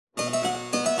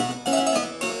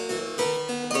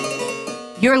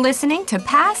You're listening to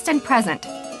Past and Present,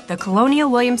 the Colonial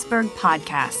Williamsburg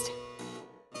podcast.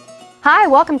 Hi,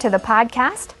 welcome to the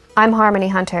podcast. I'm Harmony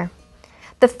Hunter.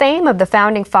 The fame of the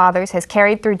Founding Fathers has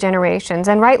carried through generations,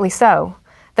 and rightly so.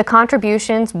 The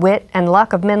contributions, wit, and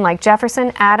luck of men like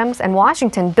Jefferson, Adams, and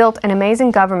Washington built an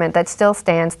amazing government that still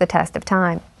stands the test of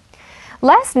time.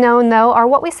 Less known, though, are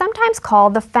what we sometimes call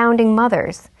the Founding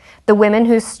Mothers, the women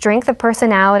whose strength of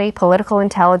personality, political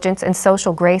intelligence, and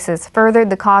social graces furthered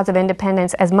the cause of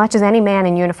independence as much as any man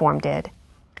in uniform did.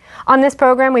 On this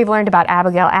program, we've learned about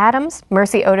Abigail Adams,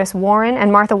 Mercy Otis Warren,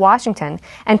 and Martha Washington.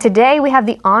 And today we have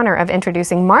the honor of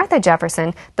introducing Martha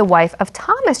Jefferson, the wife of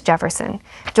Thomas Jefferson.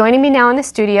 Joining me now in the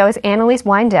studio is Annalise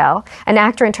Weindel, an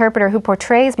actor-interpreter who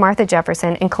portrays Martha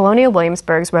Jefferson in Colonial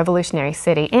Williamsburg's Revolutionary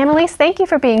City. Annalise, thank you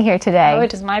for being here today. Oh,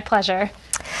 it is my pleasure.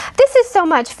 This is so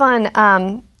much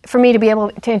fun. For me to be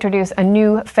able to introduce a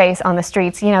new face on the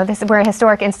streets. You know, we're a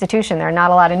historic institution. There are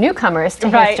not a lot of newcomers to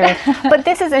history. But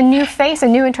this is a new face, a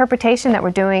new interpretation that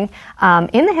we're doing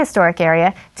in the historic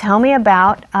area. Tell me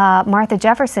about Martha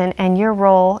Jefferson and your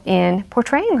role in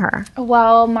portraying her.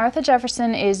 Well, Martha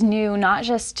Jefferson is new not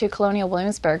just to Colonial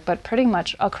Williamsburg, but pretty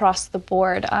much across the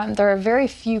board. There are very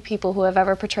few people who have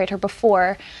ever portrayed her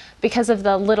before because of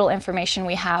the little information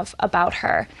we have about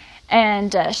her.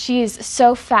 And she's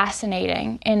so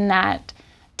fascinating in that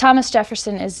Thomas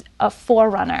Jefferson is a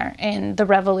forerunner in the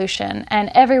Revolution, and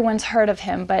everyone's heard of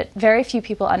him, but very few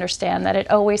people understand that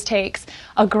it always takes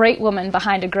a great woman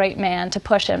behind a great man to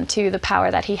push him to the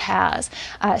power that he has.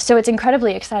 So it's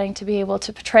incredibly exciting to be able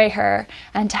to portray her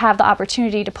and to have the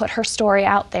opportunity to put her story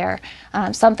out there,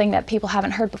 something that people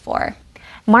haven't heard before.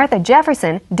 Martha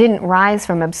Jefferson didn't rise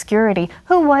from obscurity.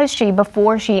 Who was she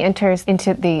before she enters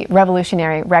into the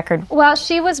Revolutionary record? Well,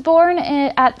 she was born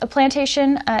at a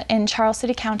plantation in Charles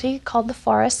City County called the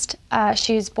Forest.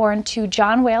 She was born to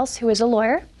John Wales, who is a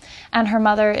lawyer, and her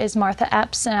mother is Martha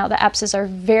Epps. Now, the Eppses are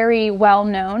very well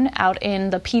known out in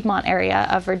the Piedmont area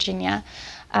of Virginia.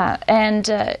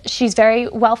 She's very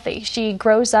wealthy. She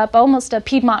grows up almost a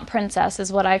Piedmont princess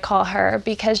is what I call her,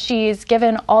 because she's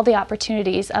given all the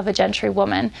opportunities of a gentry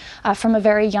woman from a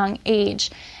very young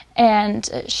age. And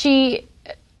she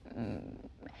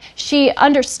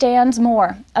understands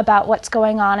more about what's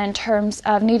going on in terms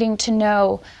of needing to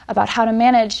know about how to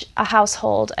manage a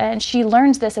household. And she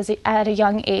learns this at a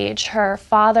young age. Her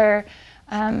father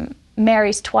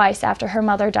marries twice after her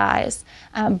mother dies.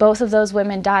 Both of those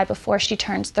women die before she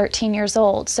turns 13 years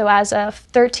old. So as a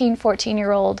 13,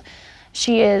 14-year-old,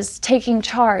 she is taking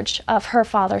charge of her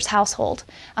father's household,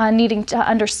 needing to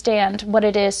understand what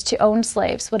it is to own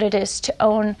slaves, what it is to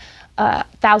own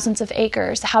thousands of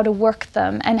acres, how to work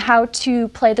them, and how to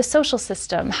play the social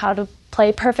system, how to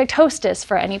play perfect hostess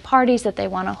for any parties that they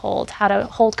want to hold, how to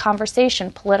hold conversation,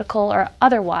 political or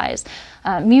otherwise,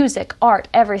 music, art,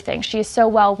 everything. She is so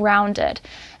well-rounded.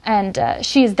 And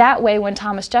she is that way when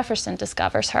Thomas Jefferson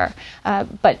discovers her.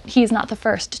 But he is not the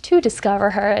first to discover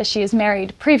her, as she is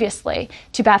married previously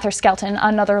to Bathurst Skelton,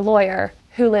 another lawyer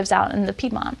who lives out in the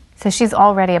Piedmont. So she's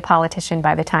already a politician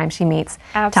by the time she meets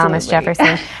Absolutely. Thomas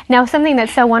Jefferson. Now, something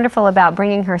that's so wonderful about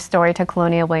bringing her story to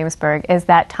Colonial Williamsburg is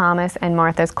that Thomas and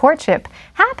Martha's courtship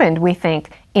happened, we think,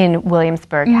 in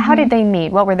Williamsburg. Mm-hmm. How did they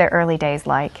meet? What were their early days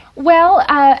like? Well,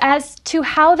 as to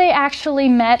how they actually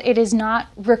met, it is not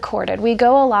recorded. We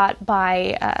go a lot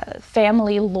by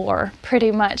family lore,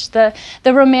 pretty much. The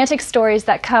romantic stories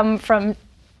that come from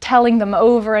telling them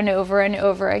over and over and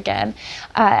over again.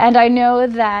 And I know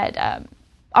that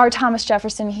our Thomas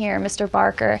Jefferson here, Mr.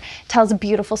 Barker, tells a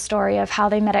beautiful story of how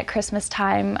they met at Christmas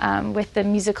time with the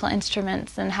musical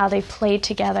instruments and how they played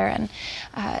together, and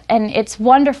it's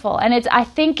wonderful. And I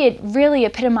think it really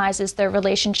epitomizes their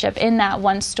relationship in that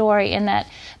one story, in that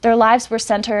their lives were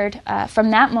centered from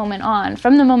that moment on,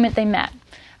 from the moment they met,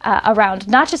 around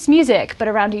not just music, but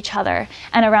around each other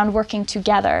and around working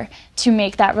together to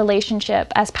make that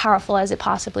relationship as powerful as it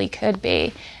possibly could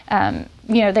be.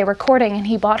 They were courting, and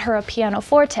he bought her a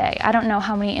pianoforte. I don't know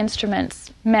how many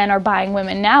instruments men are buying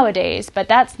women nowadays, but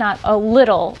that's not a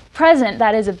little present.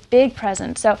 That is a big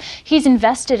present. So he's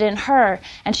invested in her,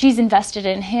 and she's invested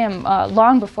in him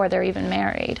long before they're even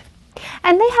married.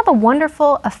 And they have a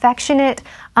wonderful, affectionate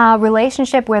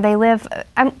relationship where they live,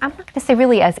 I'm not going to say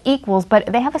really as equals, but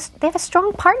they have a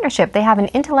strong partnership. They have an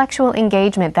intellectual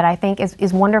engagement that I think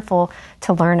is wonderful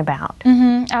to learn about.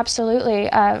 Mm-hmm, absolutely.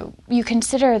 You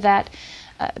consider that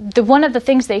one of the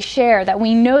things they share, that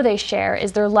we know they share,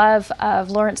 is their love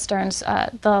of Laurence Stern's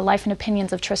The Life and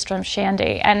Opinions of Tristram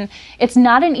Shandy. And it's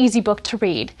not an easy book to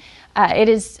read. It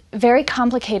is very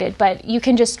complicated, but you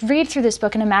can just read through this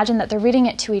book and imagine that they're reading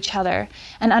it to each other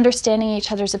and understanding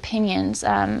each other's opinions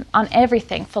on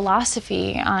everything,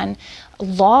 philosophy, on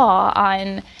law,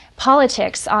 on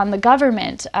politics, on the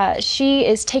government. She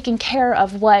is taking care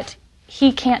of what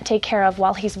he can't take care of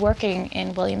while he's working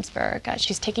in Williamsburg.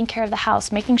 She's taking care of the house,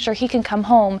 making sure he can come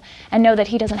home and know that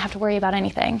he doesn't have to worry about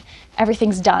anything.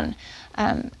 Everything's done.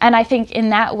 And I think in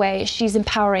that way, she's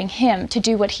empowering him to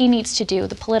do what he needs to do,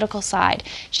 the political side.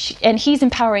 And he's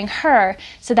empowering her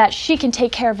so that she can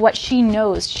take care of what she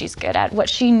knows she's good at, what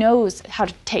she knows how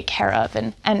to take care of,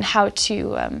 and how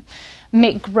to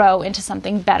make grow into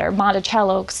something better.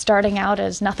 Monticello starting out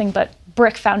as nothing but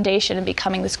brick foundation and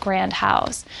becoming this grand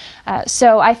house.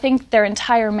 So I think their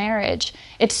entire marriage,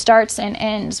 it starts and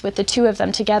ends with the two of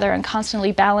them together and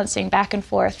constantly balancing back and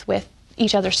forth with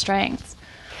each other's strengths.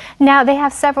 Now, they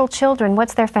have several children.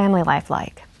 What's their family life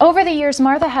like? Over the years,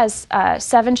 Martha has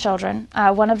 7 children,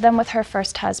 one of them with her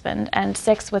first husband and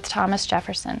 6 with Thomas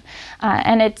Jefferson.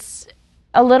 And it's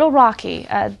a little rocky.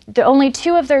 Only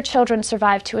 2 of their children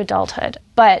survived to adulthood,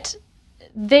 but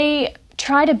they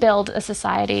try to build a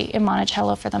society in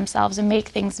Monticello for themselves and make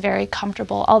things very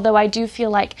comfortable, although I do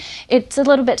feel like it's a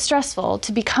little bit stressful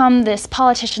to become this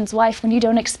politician's wife when you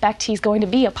don't expect he's going to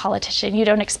be a politician. You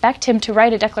don't expect him to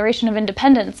write a Declaration of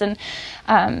Independence, and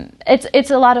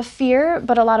it's a lot of fear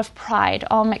but a lot of pride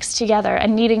all mixed together,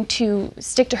 and needing to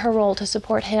stick to her role to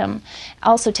support him,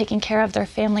 also taking care of their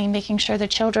family, making sure the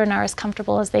children are as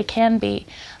comfortable as they can be,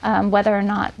 whether or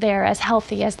not they're as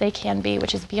healthy as they can be,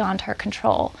 which is beyond her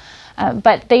control.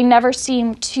 But they never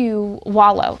seem to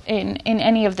wallow in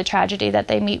any of the tragedy that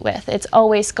they meet with. It's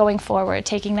always going forward,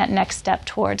 taking that next step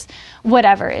towards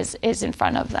whatever is in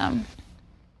front of them.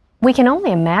 We can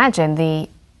only imagine the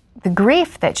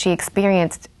grief that she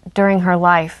experienced during her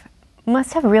life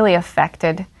must have really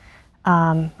affected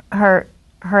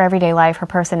her everyday life, her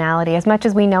personality. As much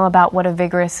as we know about what a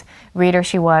vigorous reader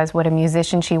she was, what a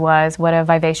musician she was, what a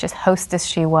vivacious hostess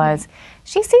she was,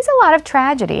 she sees a lot of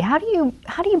tragedy. How do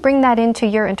you bring that into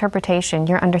your interpretation,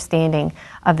 your understanding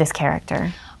of this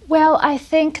character? Well, I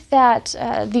think that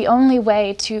the only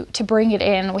way to bring it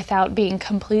in without being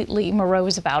completely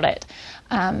morose about it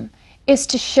is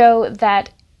to show that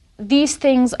these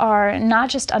things are not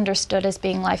just understood as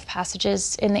being life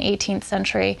passages in the 18th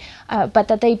century, but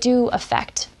that they do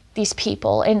affect these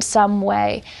people in some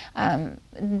way.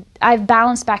 I've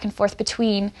balanced back and forth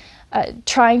between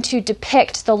trying to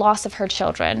depict the loss of her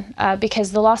children,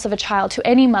 because the loss of a child to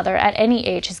any mother at any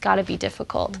age has got to be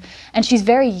difficult. And she's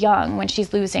very young when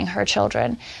she's losing her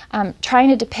children. Trying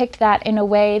to depict that in a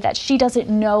way that she doesn't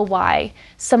know why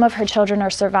some of her children are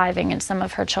surviving and some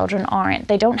of her children aren't.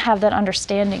 They don't have that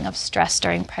understanding of stress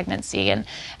during pregnancy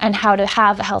and how to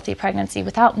have a healthy pregnancy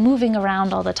without moving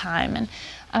around all the time. And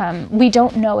we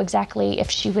don't know exactly if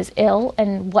she was ill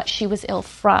and what she was ill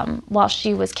from while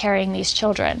she was carrying these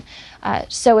children.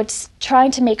 So it's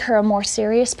trying to make her a more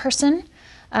serious person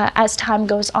as time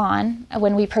goes on,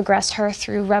 when we progress her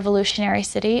through Revolutionary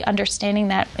City, understanding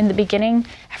that in the beginning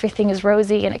everything is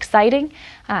rosy and exciting,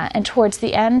 and towards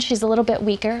the end she's a little bit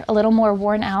weaker, a little more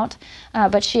worn out,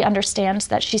 but she understands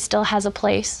that she still has a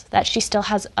place, that she still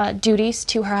has duties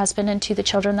to her husband and to the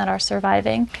children that are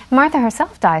surviving. Martha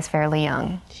herself dies fairly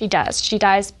young. She does. She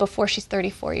dies before she's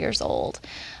 34 years old.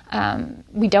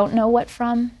 We don't know what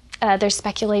from. There's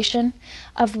speculation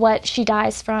of what she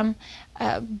dies from.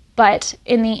 But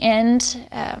in the end,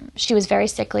 she was very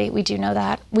sickly. We do know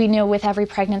that. We know with every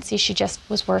pregnancy she just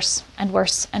was worse and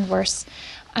worse and worse.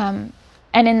 And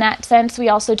in that sense, we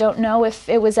also don't know if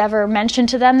it was ever mentioned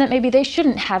to them that maybe they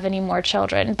shouldn't have any more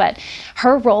children. But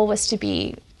her role was to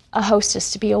be a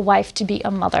hostess, to be a wife, to be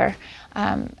a mother.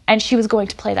 And she was going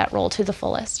to play that role to the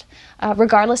fullest,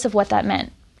 regardless of what that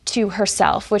meant to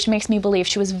herself, which makes me believe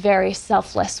she was a very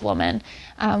selfless woman,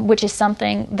 which is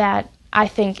something that I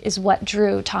think is what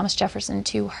drew Thomas Jefferson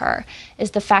to her,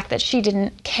 is the fact that she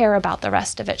didn't care about the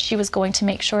rest of it. She was going to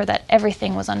make sure that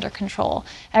everything was under control,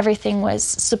 everything was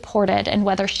supported, and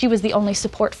whether she was the only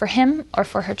support for him or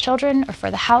for her children or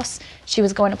for the house, she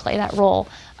was going to play that role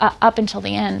up until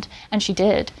the end, and she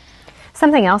did.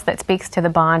 Something else that speaks to the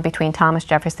bond between Thomas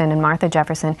Jefferson and Martha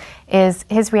Jefferson is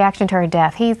his reaction to her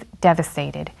death. He's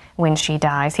devastated when she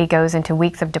dies. He goes into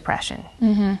weeks of depression.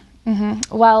 Mm-hmm.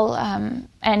 Mm-hmm. Well,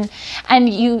 and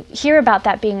you hear about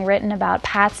that being written about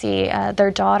Patsy.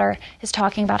 Their daughter is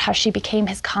talking about how she became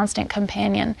his constant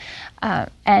companion.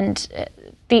 And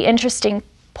the interesting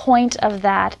point of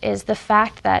that is the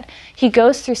fact that he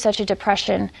goes through such a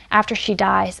depression after she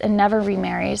dies and never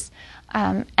remarries.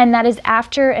 And that is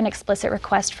after an explicit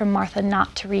request from Martha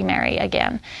not to remarry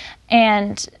again.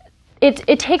 And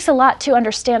it takes a lot to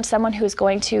understand someone who is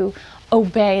going to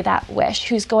obey that wish,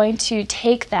 who's going to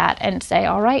take that and say,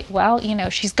 all right, well,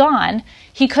 she's gone.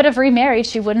 He could have remarried.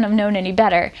 She wouldn't have known any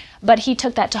better. But he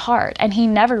took that to heart, and he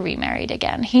never remarried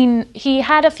again. He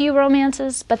had a few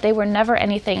romances, but they were never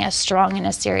anything as strong and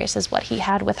as serious as what he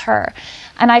had with her.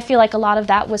 And I feel like a lot of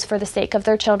that was for the sake of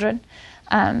their children.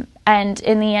 And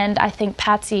in the end, I think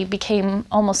Patsy became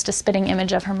almost a spitting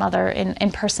image of her mother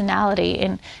in personality,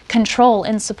 in control,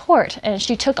 in support. And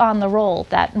she took on the role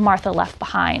that Martha left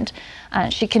behind.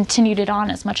 She continued it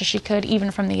on as much as she could, even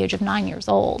from the age of 9 years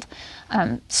old.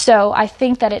 So I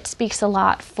think that it speaks a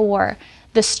lot for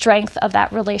the strength of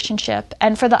that relationship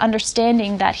and for the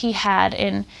understanding that he had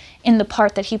in the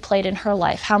part that he played in her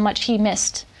life, how much he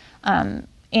missed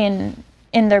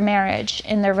in their marriage,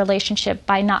 in their relationship,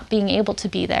 by not being able to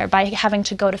be there, by having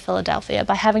to go to Philadelphia,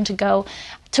 by having to go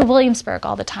to Williamsburg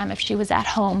all the time if she was at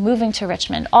home, moving to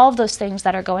Richmond, all of those things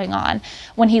that are going on.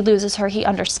 When he loses her, he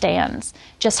understands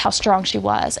just how strong she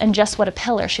was and just what a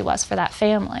pillar she was for that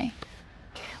family.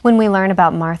 When we learn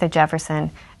about Martha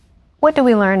Jefferson, what do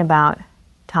we learn about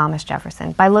Thomas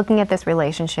Jefferson? By looking at this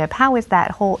relationship, how is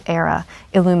that whole era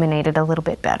illuminated a little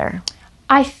bit better?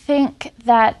 I think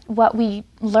that what we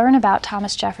learn about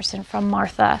Thomas Jefferson from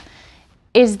Martha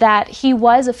is that he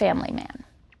was a family man,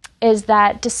 is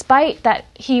that despite that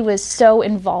he was so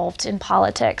involved in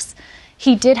politics,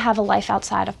 he did have a life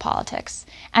outside of politics.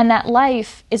 And that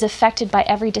life is affected by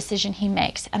every decision he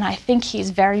makes. And I think he's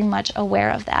very much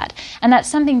aware of that. And that's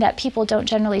something that people don't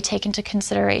generally take into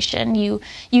consideration. You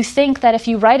think that if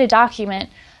you write a document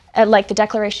like the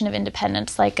Declaration of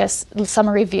Independence, like a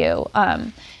summary view,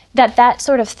 that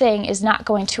sort of thing is not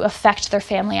going to affect their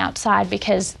family outside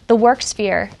because the work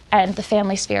sphere and the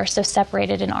family sphere are so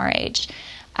separated in our age.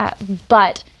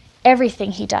 But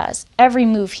everything he does, every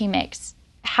move he makes,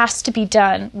 has to be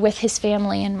done with his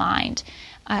family in mind.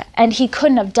 And he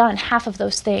couldn't have done half of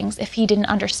those things if he didn't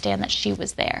understand that she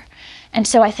was there. And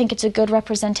so I think it's a good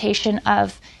representation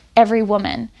of every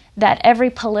woman that every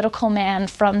political man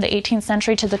from the 18th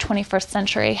century to the 21st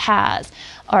century has,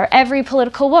 or every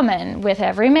political woman with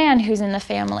every man who's in the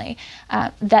family,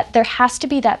 that there has to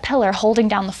be that pillar holding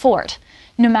down the fort,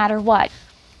 no matter what.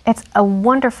 It's a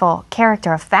wonderful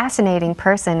character, a fascinating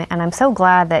person, and I'm so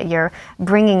glad that you're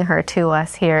bringing her to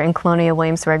us here in Colonial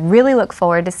Williamsburg. Really look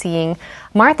forward to seeing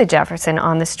Martha Jefferson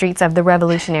on the streets of the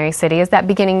Revolutionary City. Is that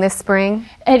beginning this spring?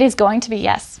 It is going to be,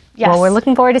 yes. Yes. Well, we're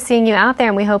looking forward to seeing you out there,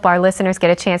 and we hope our listeners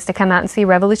get a chance to come out and see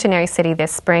Revolutionary City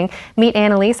this spring. Meet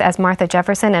Annalise as Martha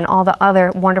Jefferson and all the other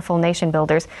wonderful nation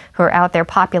builders who are out there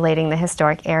populating the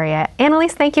historic area.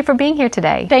 Annalise, thank you for being here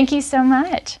today. Thank you so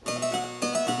much.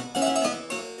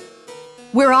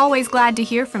 We're always glad to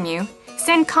hear from you.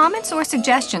 Send comments or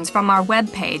suggestions from our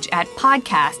webpage at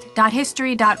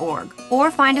podcast.history.org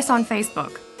or find us on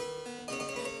Facebook.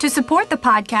 To support the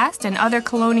podcast and other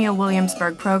Colonial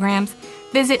Williamsburg programs,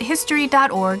 visit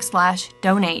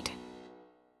history.org/donate.